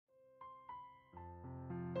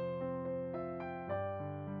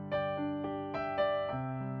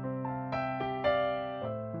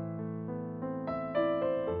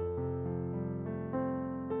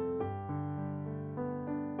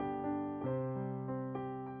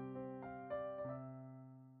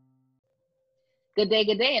Good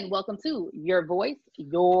day, and welcome to Your Voice,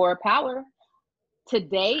 Your Power.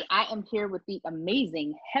 Today, I am here with the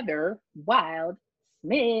amazing Heather Wild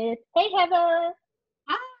Smith. Hey, Heather.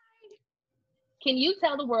 Hi. Can you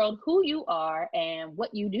tell the world who you are and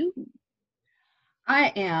what you do?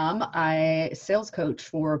 I am a sales coach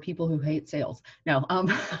for people who hate sales. No,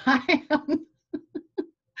 I am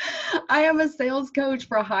I am a sales coach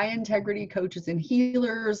for high integrity coaches and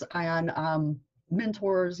healers and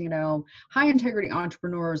mentors, high integrity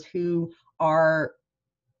entrepreneurs who are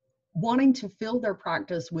wanting to fill their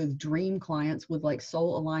practice with dream clients, with like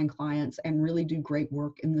soul aligned clients, and really do great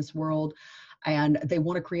work in this world. And they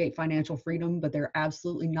want to create financial freedom, but they're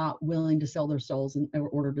absolutely not willing to sell their souls in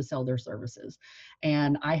order to sell their services.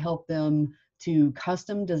 And I help them to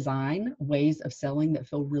custom design ways of selling that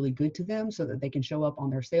feel really good to them so that they can show up on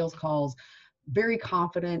their sales calls very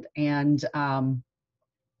confident and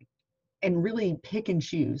really pick and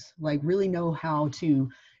choose, like really know how to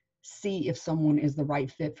see if someone is the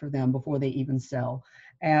right fit for them before they even sell.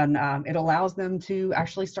 And it allows them to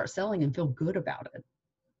actually start selling and feel good about it.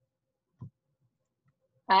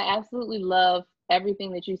 I absolutely love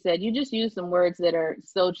everything that you said. You just used some words that are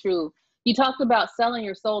so true. You talked about selling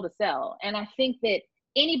your soul to sell. And I think that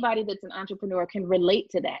anybody that's an entrepreneur can relate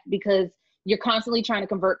to that because you're constantly trying to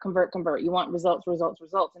convert. You want results.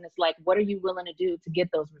 And it's like, what are you willing to do to get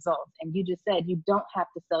those results? And you just said you don't have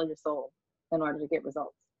to sell your soul in order to get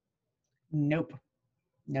results. Nope.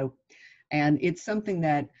 And it's something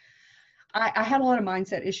that I had a lot of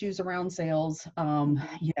mindset issues around sales, from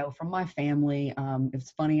my family.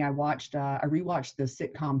 It's funny. I rewatched the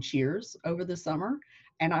sitcom Cheers over the summer,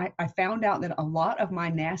 and I found out that a lot of my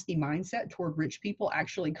nasty mindset toward rich people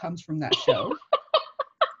actually comes from that show.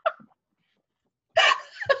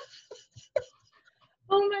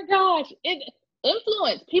 Oh my gosh.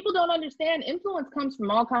 Influence. People don't understand. Influence comes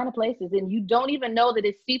from all kinds of places, and you don't even know that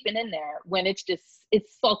it's seeping in there when it's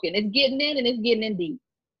soaking. It's getting in and it's getting in deep.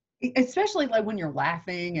 Especially like when you're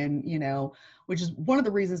laughing and, which is one of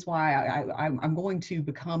the reasons why I'm going to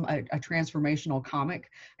become a transformational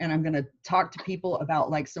comic, and I'm going to talk to people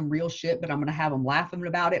about like some real shit, but I'm going to have them laughing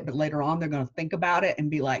about it. But later on, they're going to think about it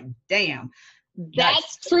and be like, damn.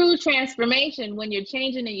 That's true transformation, when you're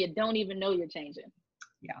changing and you don't even know you're changing.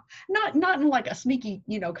 Yeah. Not in like a sneaky,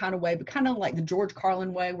 kind of way, but kind of like the George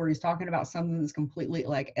Carlin way where he's talking about something that's completely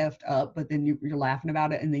like effed up, but then you're laughing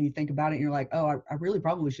about it and then you think about it and you're like, oh, I really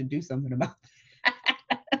probably should do something about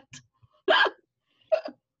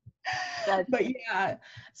that. But yeah,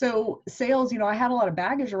 so sales, I had a lot of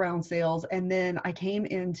baggage around sales, and then I came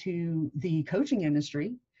into the coaching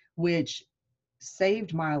industry, which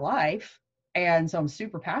saved my life. And so I'm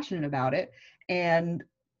super passionate about it. And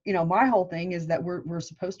my whole thing is that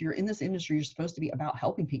you're in this industry, you're supposed to be about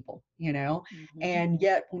helping people, and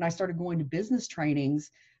yet when I started going to business trainings,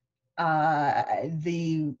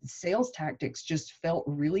 the sales tactics just felt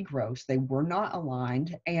really gross. They were not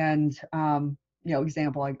aligned. And,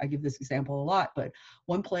 example, I give this example a lot, but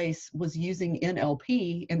one place was using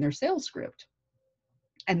NLP in their sales script,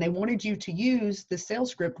 and they wanted you to use the sales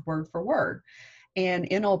script word for word. And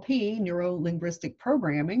NLP, neuro-linguistic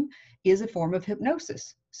programming, is a form of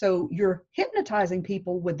hypnosis. So you're hypnotizing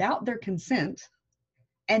people without their consent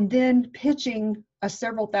and then pitching a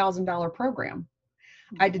several $1,000 program.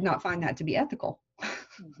 I did not find that to be ethical.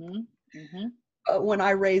 But when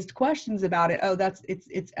I raised questions about it,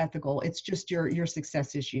 it's ethical. It's just your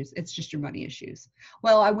success issues. It's just your money issues.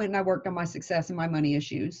 Well, I went and I worked on my success and my money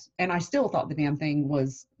issues, and I still thought the damn thing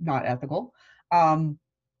was not ethical.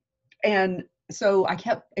 And so I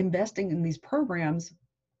kept investing in these programs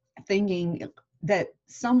thinking that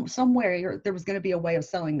somewhere there was going to be a way of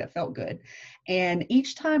selling that felt good. And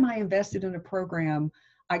each time I invested in a program,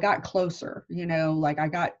 I got closer, like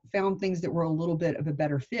found things that were a little bit of a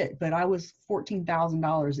better fit, but I was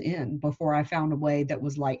 $14,000 in before I found a way that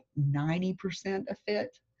was like 90% a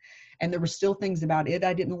fit. And there were still things about it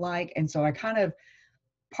I didn't like. And so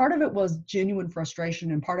part of it was genuine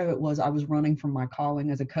frustration, and part of it was I was running from my calling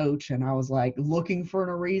as a coach, and I was like looking for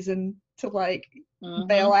a reason to like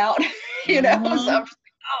bail out, So I'm just like,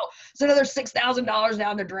 so another $6,000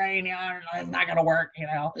 down the drain, it's not gonna work,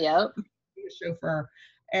 Yep. Be a chauffeur,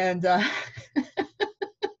 and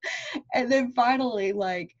and then finally,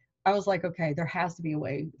 like, I was like, okay, there has to be a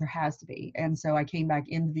way. There has to be. And so I came back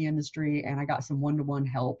into the industry, and I got some one-to-one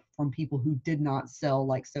help from people who did not sell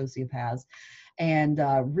like sociopaths, and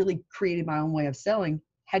really created my own way of selling.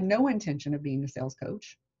 Had no intention of being a sales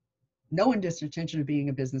coach, no intention of being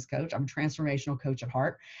a business coach. I'm a transformational coach at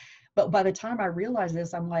heart. But by the time I realized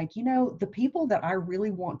this, I'm like, the people that I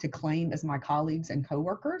really want to claim as my colleagues and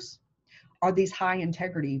coworkers are these high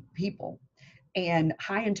integrity people. And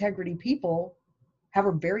high integrity people have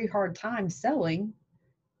a very hard time selling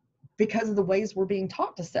because of the ways we're being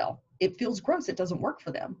taught to sell. It feels gross. It doesn't work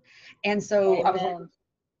for them. And so I was like, Amen.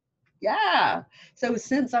 yeah. So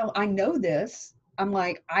since I know this, I'm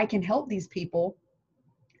like, I can help these people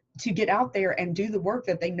to get out there and do the work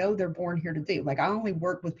that they know they're born here to do. Like I only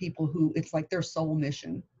work with people who it's like their sole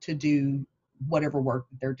mission to do whatever work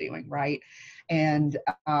that they're doing, right? And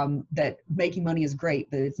that making money is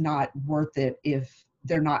great, but it's not worth it if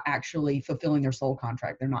they're not actually fulfilling their soul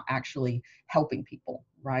contract. They're not actually helping people,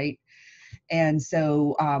 right? And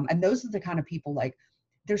so, and those are the kind of people like,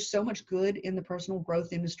 there's so much good in the personal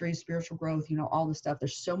growth industry, spiritual growth, you know, all this stuff.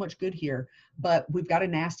 There's so much good here, but we've got a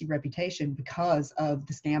nasty reputation because of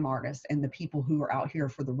the scam artists and the people who are out here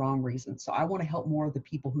for the wrong reasons. So I want to help more of the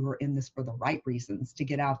people who are in this for the right reasons to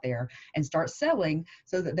get out there and start selling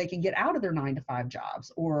so that they can get out of their 9-to-5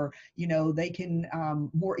 jobs, or, you know, they can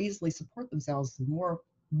more easily support themselves. The more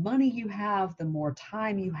money you have, the more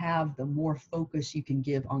time you have, the more focus you can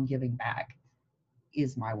give on giving back,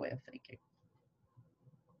 is my way of thinking.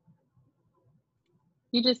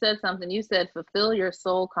 You just said something. You said fulfill your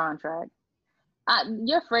soul contract.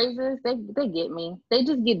 Your phrases, they get me. They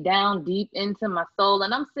just get down deep into my soul.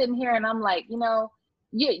 And I'm sitting here and I'm like,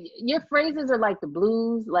 your phrases are like the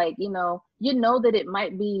blues. Like, you know that it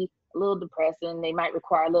might be a little depressing. They might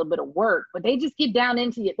require a little bit of work, but they just get down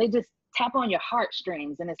into it. They just tap on your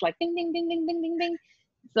heartstrings and it's like ding, ding, ding, ding, ding, ding, ding.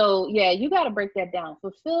 So yeah, you got to break that down.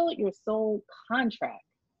 Fulfill your soul contract.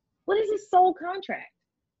 What is a soul contract?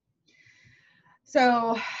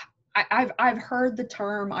 So I've heard the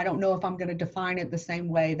term. I don't know if I'm going to define it the same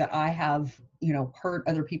way that I have, heard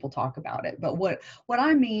other people talk about it. But what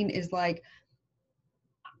I mean is, like,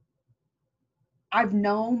 I've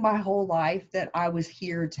known my whole life that I was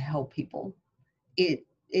here to help people. It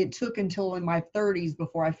took until in my 30s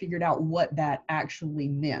before I figured out what that actually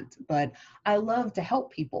meant. But I love to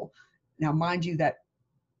help people. Now, mind you, that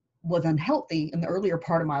was unhealthy in the earlier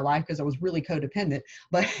part of my life because I was really codependent.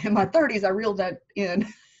 But in my 30s, I reeled that in.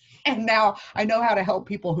 And now I know how to help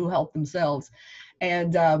people who help themselves.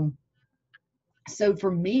 And so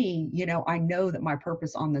for me, I know that my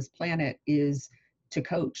purpose on this planet is to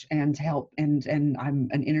coach and to help. And I'm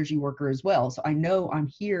an energy worker as well. So I know I'm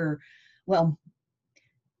here. Well,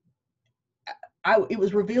 it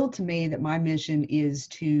was revealed to me that my mission is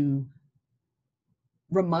to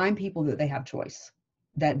remind people that they have choice,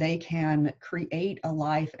 that they can create a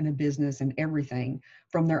life and a business and everything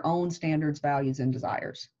from their own standards, values, and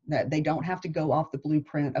desires, that they don't have to go off the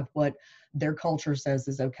blueprint of what their culture says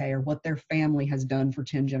is okay, or what their family has done for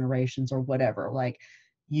 10 generations or whatever. Like,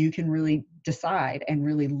 you can really decide and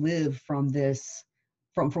really live from this,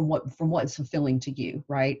 from what's fulfilling to you,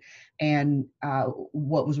 right? And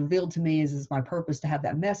what was revealed to me is my purpose to have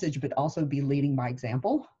that message, but also be leading by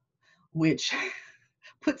example, which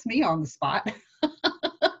puts me on the spot.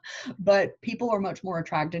 But people are much more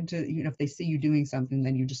attracted to, if they see you doing something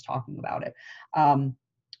than you just talking about it.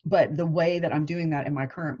 But the way that I'm doing that in my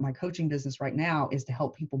coaching business right now is to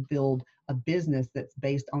help people build a business that's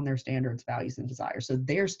based on their standards, values, and desires. So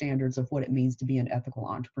their standards of what it means to be an ethical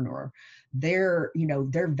entrepreneur, their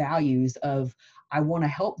values of, I want to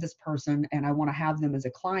help this person and I want to have them as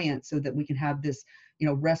a client so that we can have this,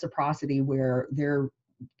 reciprocity where they're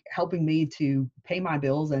helping me to pay my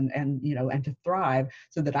bills and to thrive,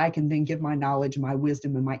 so that I can then give my knowledge, my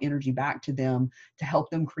wisdom, and my energy back to them to help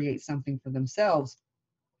them create something for themselves.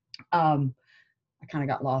 I kind of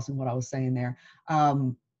got lost in what I was saying there.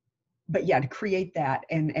 But yeah, to create that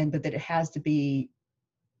but that it has to be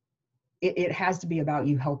about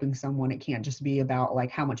you helping someone. It can't just be about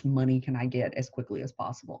like, how much money can I get as quickly as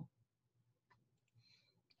possible.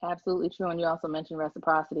 Absolutely true. And you also mentioned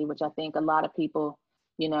reciprocity, which I think a lot of people,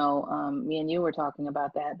 me and you were talking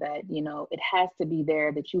about that it has to be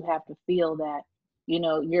there, that you have to feel that,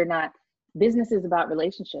 you're not, business is about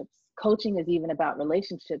relationships. Coaching is even about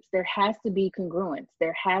relationships. There has to be congruence.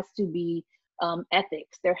 There has to be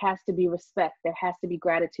ethics. There has to be respect. There has to be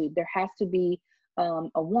gratitude. There has to be a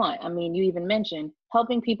want. I mean, you even mentioned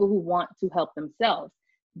helping people who want to help themselves.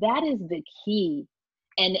 That is the key.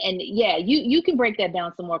 And yeah, you can break that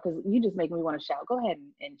down some more, because you just make me want to shout. Go ahead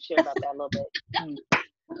and share about that a little bit.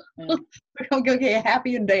 We're gonna go get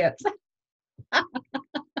happy and dance. I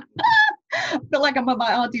feel like I'm at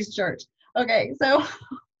my auntie's church. Okay, so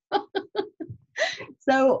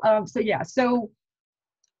so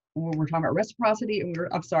we're talking about reciprocity, and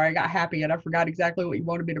I'm sorry, I got happy and I forgot exactly what you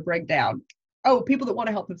wanted me to break down. Oh, people that want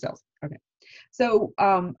to help themselves. Okay, so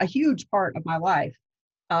a huge part of my life,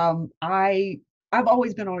 I've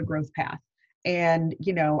always been on a growth path, and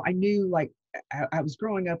I knew, like, I was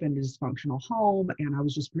growing up in a dysfunctional home, and I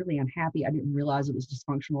was just really unhappy. I didn't realize it was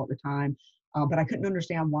dysfunctional at the time, but I couldn't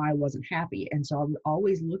understand why I wasn't happy. And so I was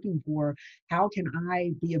always looking for, how can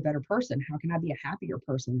I be a better person? How can I be a happier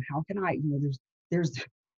person? How can I, there's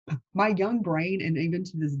my young brain, and even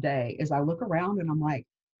to this day, as I look around and I'm like,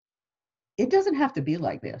 it doesn't have to be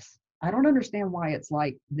like this. I don't understand why it's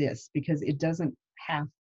like this, because it doesn't have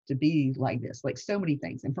to be like this. Like so many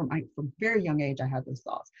things. And from very young age, I had those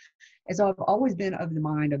thoughts. And so I've always been of the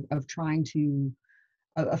mind of trying to,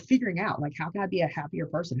 of figuring out, like, how can I be a happier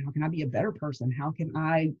person? How can I be a better person? How can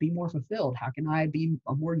I be more fulfilled? How can I be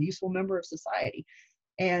a more useful member of society?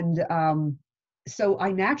 And so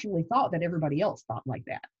I naturally thought that everybody else thought like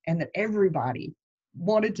that, and that everybody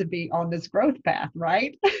wanted to be on this growth path,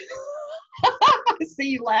 right? I see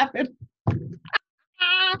you laughing.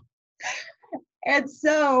 And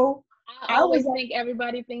so I always think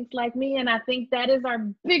everybody thinks like me, and I think that is our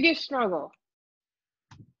biggest struggle.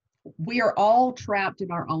 We are all trapped in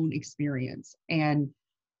our own experience. And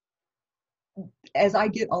as I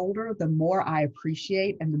get older, the more I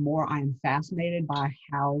appreciate and the more I am fascinated by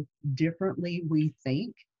how differently we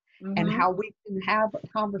think, and how we can have a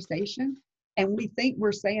conversation and we think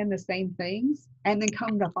we're saying the same things, and then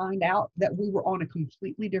come to find out that we were on a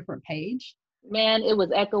completely different page. Man, it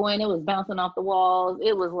was echoing, it was bouncing off the walls,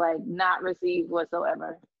 it was like not received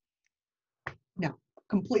whatsoever. No,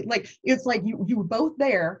 complete. Like, it's like you were both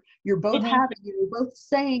there, you're both having, you're both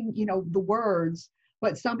saying, the words,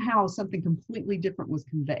 but somehow something completely different was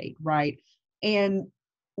conveyed, right? And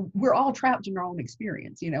we're all trapped in our own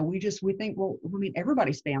experience. We think, well, I mean,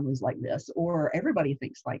 everybody's family's like this, or everybody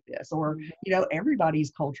thinks like this, or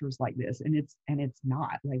everybody's culture is like this, and it's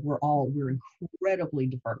not. Like, we're incredibly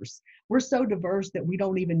diverse. We're so diverse that we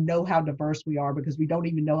don't even know how diverse we are, because we don't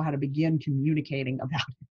even know how to begin communicating about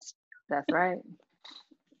it. That's right.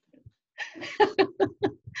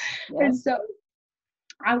 And so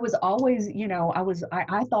I was always,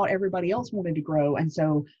 I thought everybody else wanted to grow. And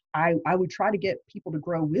so I would try to get people to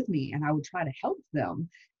grow with me, and I would try to help them.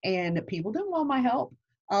 And people didn't want my help.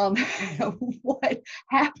 What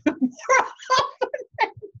happened?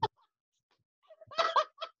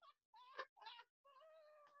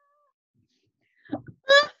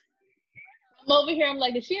 I'm over here, I'm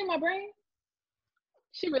like, is she in my brain?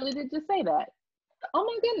 She really did just say that. Oh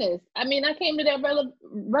my goodness. I mean, I came to that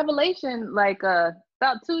revelation like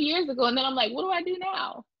about 2 years ago, and then I'm like, what do I do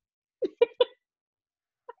now?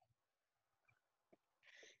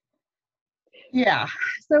 Yeah.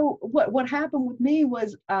 So what happened with me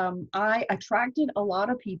was, I attracted a lot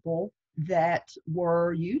of people that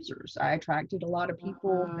were users. I attracted a lot of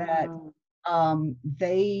people that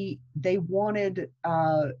they wanted,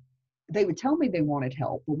 they would tell me they wanted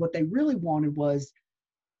help, but what they really wanted was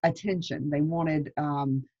attention. They wanted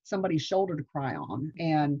somebody's shoulder to cry on.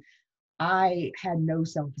 And I had no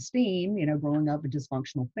self-esteem, growing up a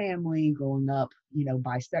dysfunctional family, growing up,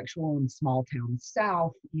 bisexual in small town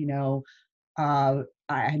South, I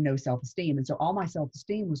had no self-esteem. And so all my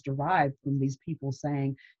self-esteem was derived from these people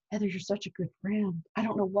saying, Heather, you're such a good friend. I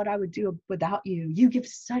don't know what I would do without you. You give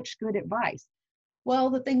such good advice. Well,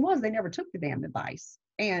 the thing was, they never took the damn advice.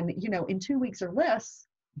 And, in 2 weeks or less,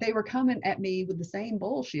 they were coming at me with the same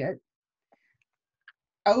bullshit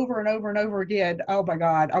over and over and over again. Oh my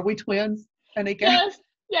God. Are we twins, Anika?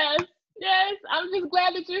 Yes. I'm just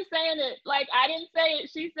glad that you're saying it. Like, I didn't say it,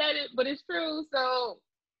 she said it, but it's true. So,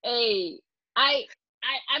 hey,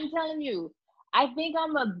 I'm telling you, I think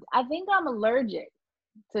I'm allergic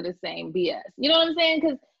to the same BS. You know what I'm saying?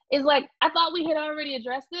 Because it's like, I thought we had already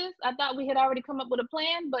addressed this. I thought we had already come up with a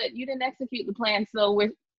plan, but you didn't execute the plan. So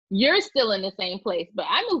you're still in the same place, but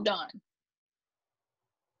I moved on.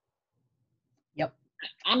 Yep.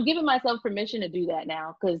 I'm giving myself permission to do that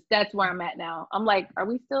now, because that's where I'm at now. I'm like, are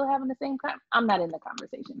we still having the same I'm not in the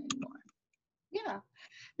conversation anymore. Yeah.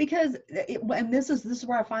 Because and this is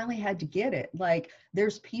where I finally had to get it. Like,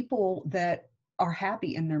 there's people that are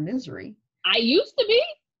happy in their misery. I used to be.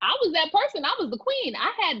 I was that person. I was the queen.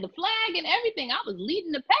 I had the flag and everything. I was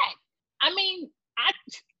leading the pack. I mean, I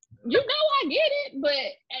get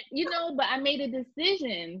it, but I made a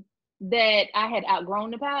decision that I had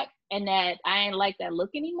outgrown the pack, and that I ain't like that look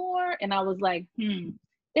anymore. And I was like,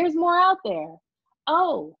 there's more out there.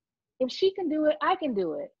 Oh, if she can do it, I can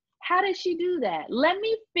do it. How does she do that? Let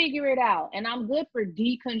me figure it out. And I'm good for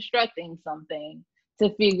deconstructing something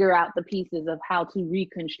to figure out the pieces of how to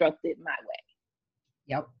reconstruct it my way.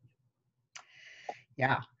 Yep.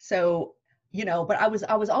 Yeah. So, but I was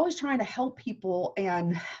always trying to help people,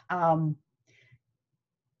 and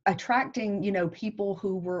attracting, people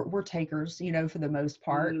who were takers, for the most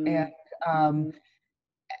part. And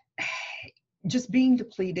just being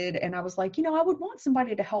depleted. And I was like, I would want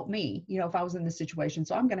somebody to help me, if I was in this situation.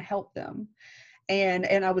 So I'm going to help them. And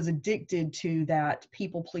I was addicted to that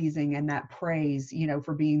people pleasing and that praise,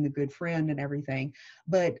 for being the good friend and everything.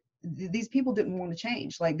 But these people didn't want to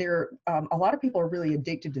change. Like a lot of people are really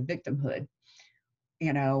addicted to victimhood,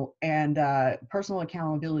 and personal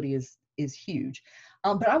accountability is huge.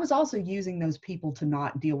 But I was also using those people to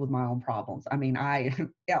not deal with my own problems. I mean, I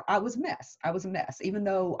was a mess. I was a mess, even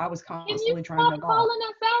though I was Can you constantly trying to stop evolve. calling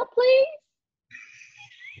us out, please?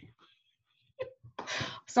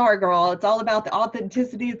 Sorry, girl. It's all about the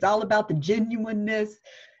authenticity. It's all about the genuineness.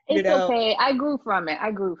 It's okay. I grew from it.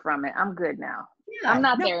 I'm good now. I'm Yeah,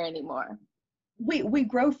 not no, there anymore. we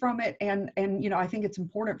grow from it, and I think it's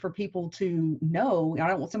important for people to know. I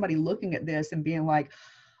don't want somebody looking at this and being like,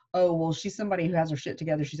 oh, well, she's somebody who has her shit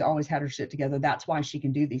together. She's always had her shit together. That's why she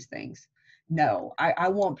can do these things. No, I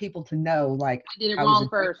want people to know, like, I did it I was a wrong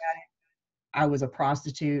drug first. addict, I was a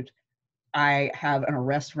prostitute, I have an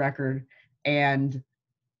arrest record, and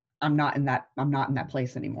I'm not in that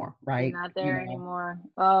place anymore, You're right? not there anymore.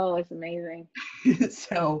 Oh, it's amazing.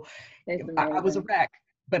 So It's I was a amazing. wreck,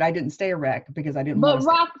 but I didn't stay a wreck because I didn't want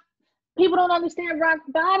But to stay. people don't understand rock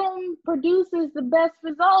bottom produces the best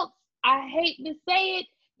results. I hate to say it.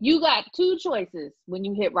 You got two choices when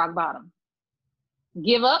you hit rock bottom.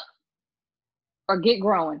 Give up or get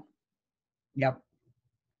growing. Yep.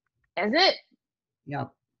 That's it.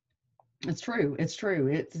 Yep. It's true. It's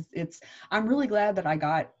true. I'm really glad that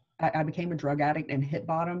I became a drug addict and hit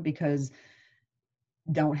bottom, because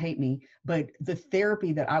don't hate me, but the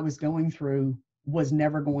therapy that I was going through was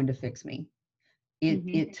never going to fix me.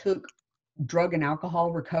 It took drug and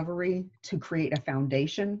alcohol recovery to create a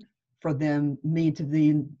foundation for me to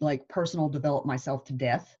be like personal develop myself to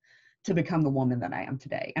death to become the woman that I am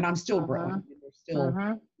today. And I'm still growing. There's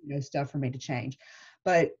still stuff for me to change.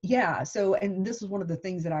 But yeah, so, and this is one of the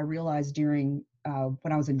things that I realized during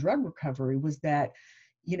when I was in drug recovery was that,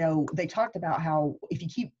 they talked about how if you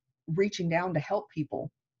keep reaching down to help people,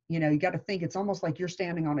 you got to think it's almost like you're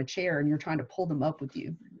standing on a chair and you're trying to pull them up with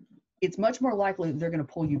you. It's much more likely that they're going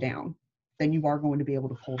to pull you down than you are going to be able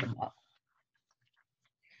to pull them up.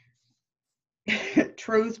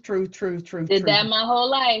 Truth. Did that my whole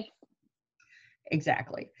life.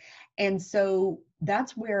 Exactly. And so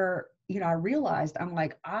that's where, I realized, I'm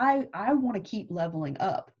like, I want to keep leveling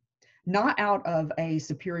up, not out of a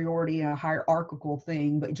superiority, a hierarchical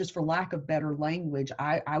thing, but just for lack of better language,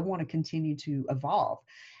 I want to continue to evolve.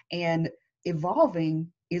 And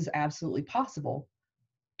evolving is absolutely possible.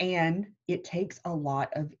 And it takes a lot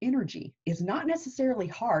of energy. It's not necessarily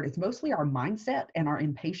hard. It's mostly our mindset and our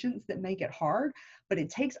impatience that make it hard, but it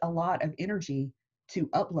takes a lot of energy to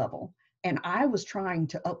up level. And I was trying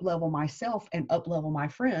to up level myself and up level my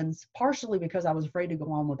friends, partially because I was afraid to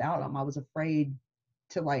go on without them. I was afraid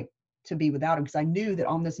to be without them, because I knew that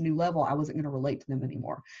on this new level, I wasn't going to relate to them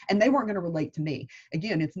anymore. And they weren't going to relate to me.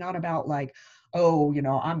 Again, it's not about like, oh,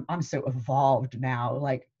 I'm so evolved now.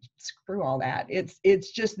 Like, screw all that.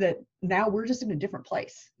 It's just that now we're just in a different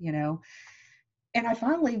place, And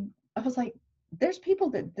I was like, there's people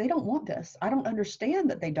that they don't want this. I don't understand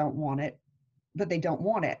that they don't want it, but they don't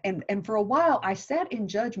want it. And for a while I sat in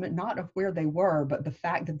judgment, not of where they were, but the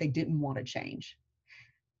fact that they didn't want to change.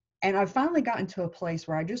 And I finally gotten to a place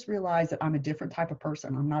where I just realized that I'm a different type of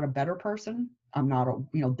person. I'm not a better person. I'm not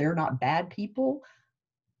they're not bad people,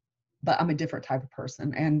 but I'm a different type of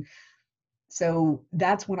person. And so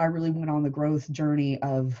that's when I really went on the growth journey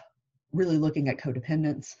of really looking at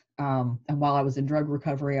codependence. And while I was in drug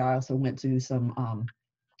recovery, I also went to some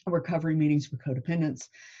recovery meetings for codependence.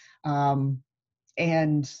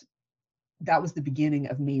 And that was the beginning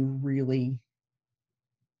of me really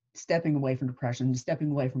stepping away from depression,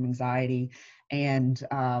 stepping away from anxiety, and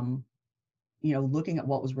looking at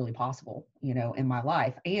what was really possible, in my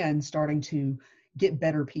life, and starting to get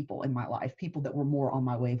better people in my life, people that were more on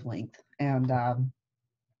my wavelength. And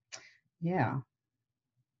yeah.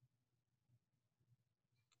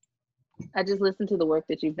 I just listened to the work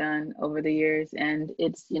that you've done over the years, and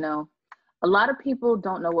it's, a lot of people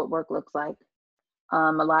don't know what work looks like.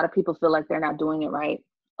 A lot of people feel like they're not doing it right.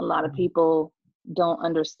 A lot of people don't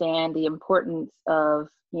understand the importance of,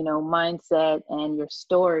 mindset and your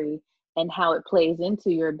story and how it plays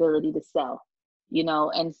into your ability to sell,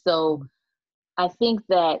 and so I think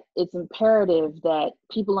that it's imperative that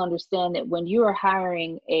people understand that when you are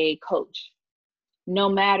hiring a coach, no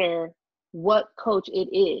matter what coach it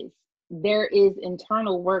is, there is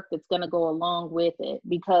internal work that's going to go along with it,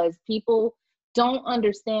 because people don't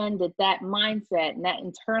understand that mindset and that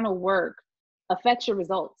internal work affects your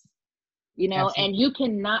results, Absolutely. and you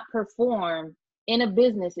cannot perform in a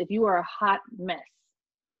business if you are a hot mess?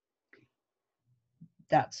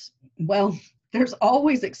 Well, there's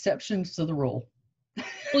always exceptions to the rule.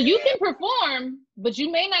 Well, you can perform, but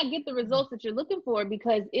you may not get the results that you're looking for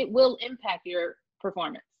because it will impact your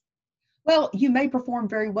performance. Well, you may perform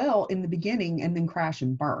very well in the beginning and then crash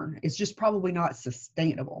and burn. It's just probably not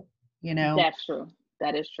sustainable, you know? That's true.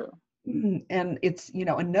 That is true. And it's, you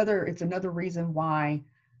know, it's another reason why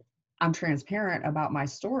I'm transparent about my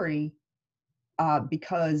story,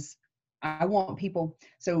 because I want people.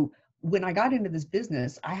 So when I got into this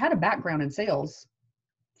business, I had a background in sales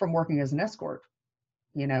from working as an escort.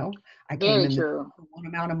 You know, I came Very in true. for one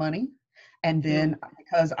amount of money, and then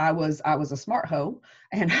because I was a smart hoe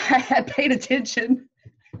and I had paid attention,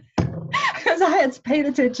 because I had paid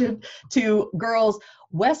attention to girls.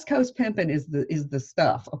 West Coast pimping is the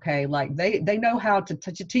stuff. Okay, like they know how to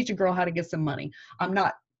teach a girl how to get some money. I'm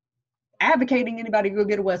not advocating anybody go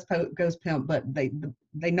get a West Coast pimp, but they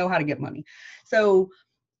know how to get money. So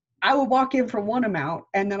I would walk in for one amount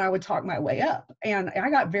and then I would talk my way up. And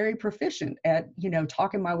I got very proficient at, you know,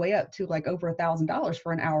 talking my way up to like over $1,000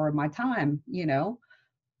 for an hour of my time, you know,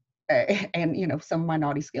 and, you know, some of my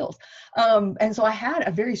naughty skills. And so I had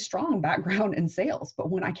a very strong background in sales.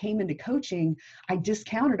 But when I came into coaching, I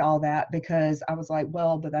discounted all that because I was like,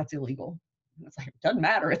 well, but that's illegal. And it's like, it doesn't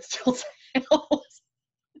matter. It's still sales.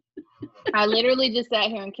 I literally just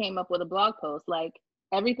sat here and came up with a blog post like,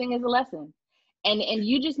 everything is a lesson. And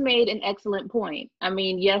you just made an excellent point. I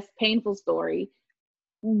mean, yes, painful story,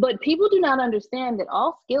 but people do not understand that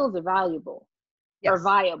all skills are valuable or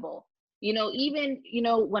viable. You know, even, you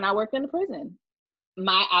know, when I worked in a prison,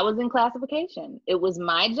 I was in classification. It was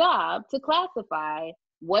my job to classify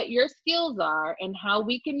what your skills are and how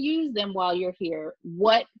we can use them while you're here,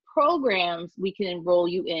 what programs we can enroll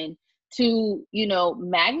you in to, you know,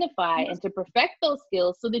 magnify and to perfect those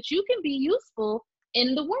skills so that you can be useful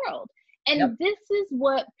in the world. And this is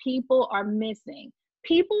what people are missing.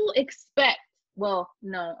 People expect, well,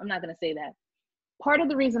 no, I'm not going to say that. Part of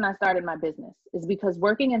the reason I started my business is because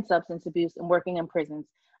working in substance abuse and working in prisons,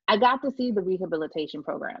 I got to see the rehabilitation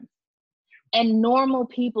programs. And normal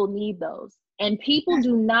people need those. And people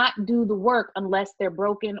do not do the work unless they're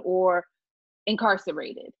broken or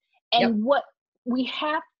incarcerated. And what we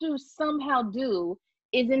have to somehow do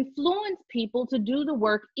is influence people to do the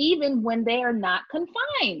work even when they are not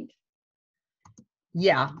confined.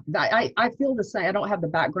 Yeah, I feel the same. I don't have the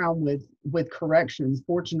background with corrections.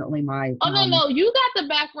 Fortunately, my no, you got the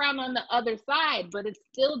background on the other side, but it's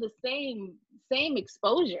still the same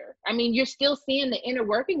exposure. I mean, you're still seeing the inner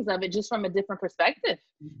workings of it just from a different perspective.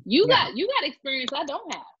 You got experience I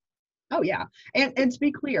don't have. Oh yeah, and to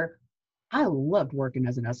be clear, I loved working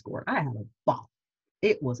as an escort. I had a ball.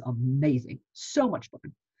 It was amazing, so much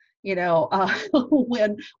fun. You know,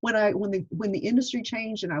 when the industry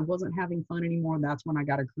changed and I wasn't having fun anymore, that's when I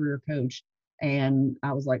got a career coach, and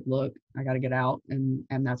I was like, look, I got to get out, and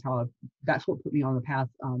that's what put me on the path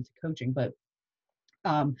to coaching. But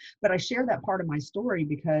I share that part of my story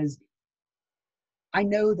because I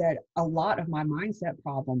know that a lot of my mindset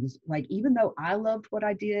problems, like even though I loved what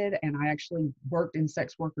I did and I actually worked in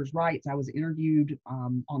sex workers' rights, I was interviewed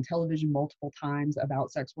on television multiple times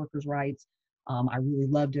about sex workers' rights. I really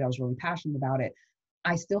loved it. I was really passionate about it.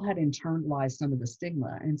 I still had internalized some of the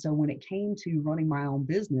stigma. And so when it came to running my own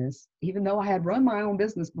business, even though I had run my own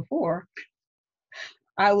business before,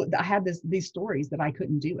 I had these stories that I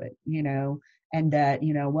couldn't do it, you know, and that,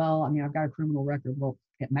 you know, well, I mean, I've got a criminal record. Well,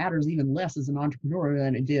 it matters even less as an entrepreneur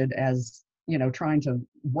than it did as, you know, trying to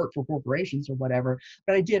work for corporations or whatever.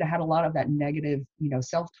 But I had a lot of that negative, you know,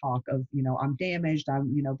 self-talk of, you know, I'm damaged, I'm,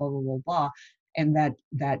 you know, blah, blah, blah, blah. And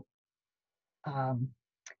that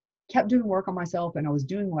kept doing work on myself. And I was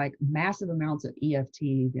doing like massive amounts of EFT,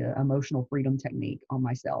 the emotional freedom technique, on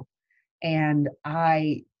myself. And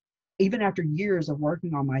even after years of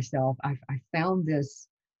working on myself, I found this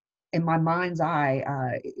in my mind's eye.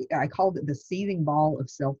 I called it the seething ball of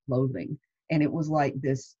self-loathing. And it was like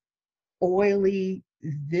this oily,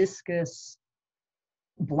 viscous,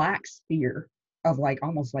 black sphere of like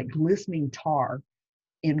almost like glistening tar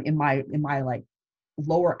in my like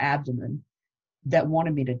lower abdomen that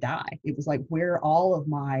wanted me to die. It was like where all of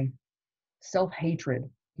my self-hatred,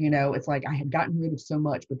 you know, it's like I had gotten rid of so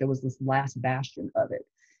much, but there was this last bastion of it.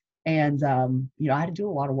 And, you know, I had to do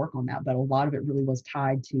a lot of work on that, but a lot of it really was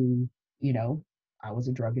tied to, you know, I was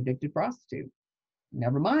a drug addicted prostitute.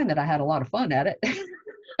 Never mind that I had a lot of fun at it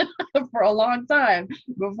for a long time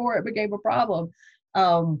before it became a problem.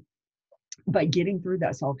 But getting through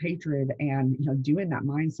that self-hatred and, you know, doing that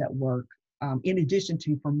mindset work, in addition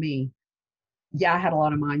to, for me, yeah, I had a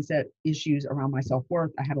lot of mindset issues around my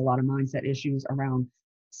self-worth. I had a lot of mindset issues around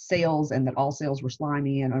sales, and that all sales were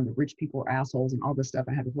slimy and rich people were assholes and all this stuff.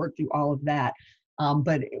 I had to work through all of that.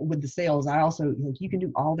 But with the sales, I also, like, you can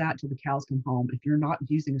do all that till the cows come home. If you're not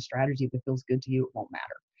using a strategy that feels good to you, it won't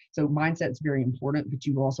matter. So mindset is very important, but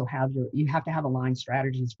you also have you have to have aligned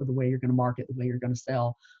strategies for the way you're going to market, the way you're going to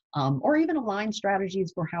sell, or even aligned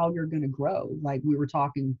strategies for how you're going to grow. Like we were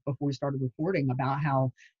talking before we started recording about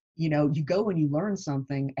how, you go and you learn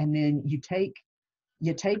something, and then you take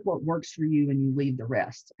what works for you and you leave the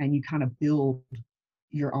rest, and you kind of build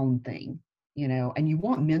your own thing, and you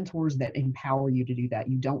want mentors that empower you to do that.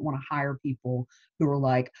 You don't want to hire people who are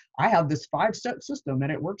like, I have this 5-step system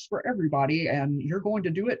and it works for everybody and you're going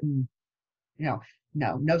to do it. And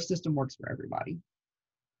no system works for everybody.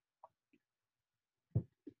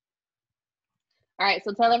 All right,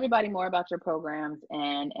 so tell everybody more about your programs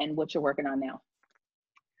and what you're working on now.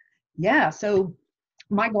 Yeah, so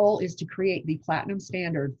my goal is to create the platinum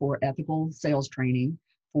standard for ethical sales training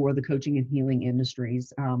for the coaching and healing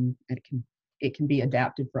industries. It can be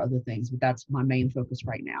adapted for other things, but that's my main focus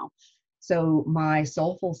right now. So my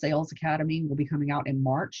Soulful Sales Academy will be coming out in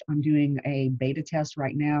March. I'm doing a beta test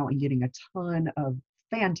right now and getting a ton of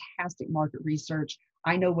fantastic market research.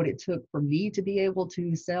 I know what it took for me to be able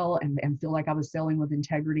to sell and feel like I was selling with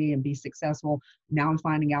integrity and be successful. Now I'm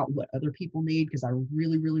finding out what other people need, because I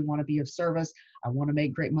really, really want to be of service. I want to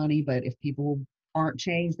make great money, but if people aren't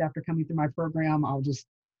changed after coming through my program,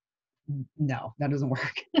 no, that doesn't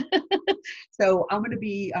work. So I'm going to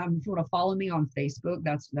be, if you want to follow me on Facebook,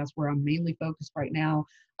 that's where I'm mainly focused right now.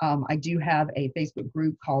 I do have a Facebook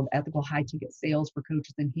group called Ethical High Ticket Sales for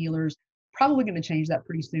Coaches and Healers. Probably going to change that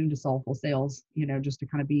pretty soon to Soulful Sales, just to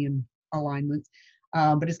kind of be in alignment.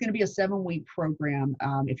 But it's going to be a 7-week program.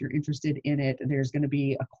 If you're interested in it, there's going to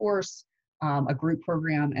be a course, a group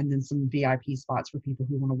program, and then some VIP spots for people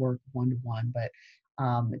who want to work one-to-one. But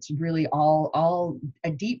it's really all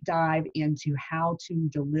a deep dive into how to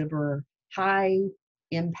deliver high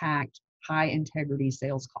impact, high integrity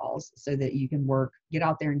sales calls so that you can get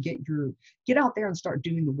out there and start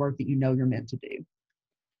doing the work that you're meant to do.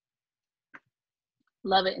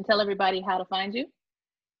 Love it. And tell everybody how to find you.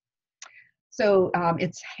 So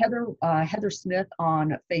it's Heather Smith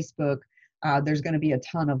on Facebook. There's going to be a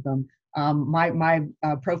ton of them. My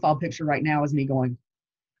profile picture right now is me going.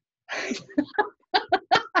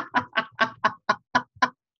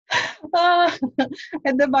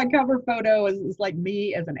 And then my cover photo is like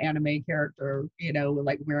me as an anime character,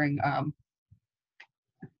 like wearing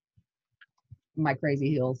my crazy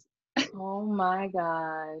heels. Oh my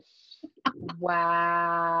gosh.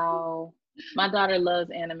 Wow. My daughter loves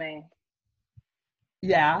anime.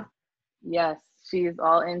 Yeah. Yes, she is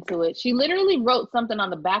all into it. She literally wrote something on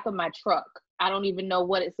the back of my truck. I don't even know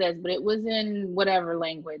what it says, but it was in whatever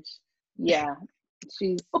language. Yeah.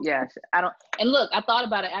 I don't, and look, I thought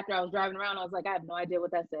about it after I was driving around. I was like, I have no idea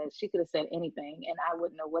what that says. She could have said anything and I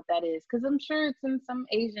wouldn't know what that is, because I'm sure it's in some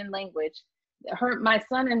Asian language. My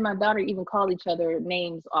son and my daughter even call each other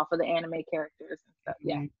names off of the anime characters and stuff.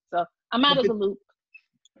 Yeah. So I'm out of the loop.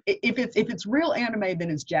 If it's real anime,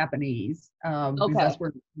 then it's Japanese. Okay. Because that's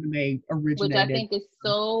where anime originated. Which I think is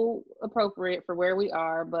so appropriate for where we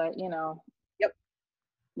are, but Yep.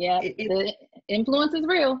 Yeah, the influence is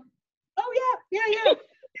real. Oh yeah.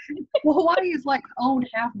 Well, Hawaii is like owned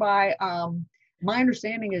half by, my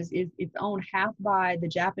understanding is it's owned half by the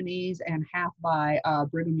Japanese and half by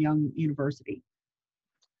Brigham Young University.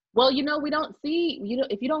 Well, we don't see,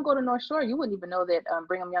 if you don't go to North Shore, you wouldn't even know that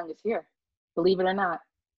Brigham Young is here, believe it or not.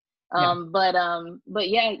 Yeah. But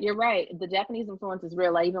yeah, you're right. The Japanese influence is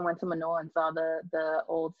real. I even went to Manoa and saw the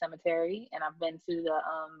old cemetery, and I've been to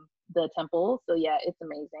the temple. So yeah, it's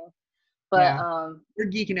amazing. But yeah. You're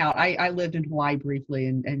geeking out. I lived in Hawaii briefly,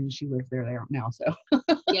 and she lives there now. So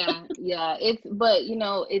yeah.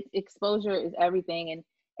 It's exposure is everything,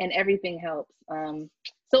 and everything helps.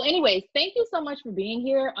 So anyways, thank you so much for being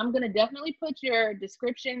here. I'm gonna definitely put your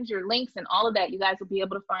descriptions, your links, and all of that. You guys will be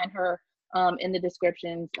able to find her in the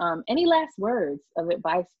descriptions. Any last words of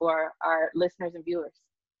advice for our listeners and viewers?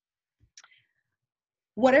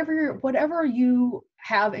 Whatever you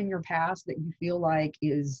have in your past that you feel like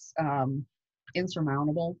is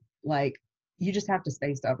insurmountable, like, you just have to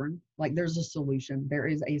stay stubborn. Like, there is a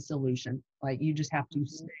solution. Like, you just have to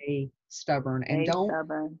stay stubborn and don't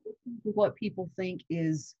listen to what people think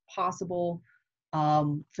is possible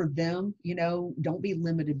for them. Don't be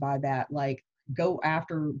limited by that. Like, go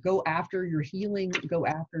after your healing, go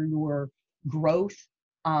after your growth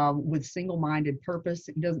with single-minded purpose.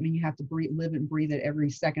 It doesn't mean you have to live and breathe it every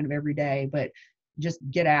second of every day, but just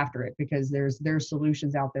get after it, because there's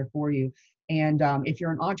solutions out there for you. And if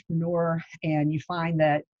you're an entrepreneur and you find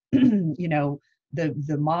that, you know,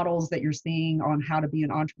 the models that you're seeing on how to be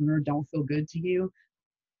an entrepreneur don't feel good to you,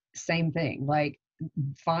 same thing. Like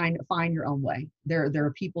find your own way. There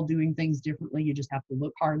are people doing things differently. You just have to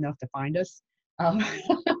look hard enough to find us. Um,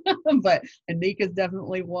 but Anika's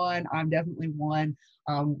definitely one. I'm definitely one.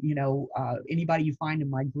 You know, anybody you find in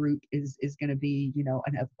my group is going to be, you know,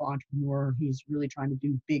 an ethical entrepreneur who's really trying to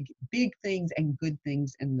do big things and good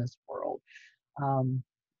things in this world.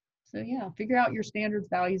 So yeah, figure out your standards,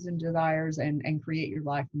 values, and desires, and create your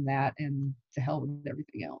life from that, and to hell with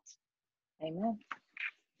everything else. Amen.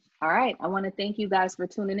 All right. I want to thank you guys for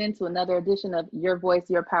tuning in to another edition of Your Voice,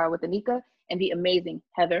 Your Power with Anika and the amazing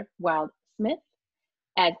Heather Wild Smith.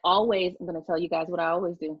 As always, I'm going to tell you guys what I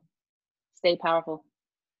always do. Stay powerful.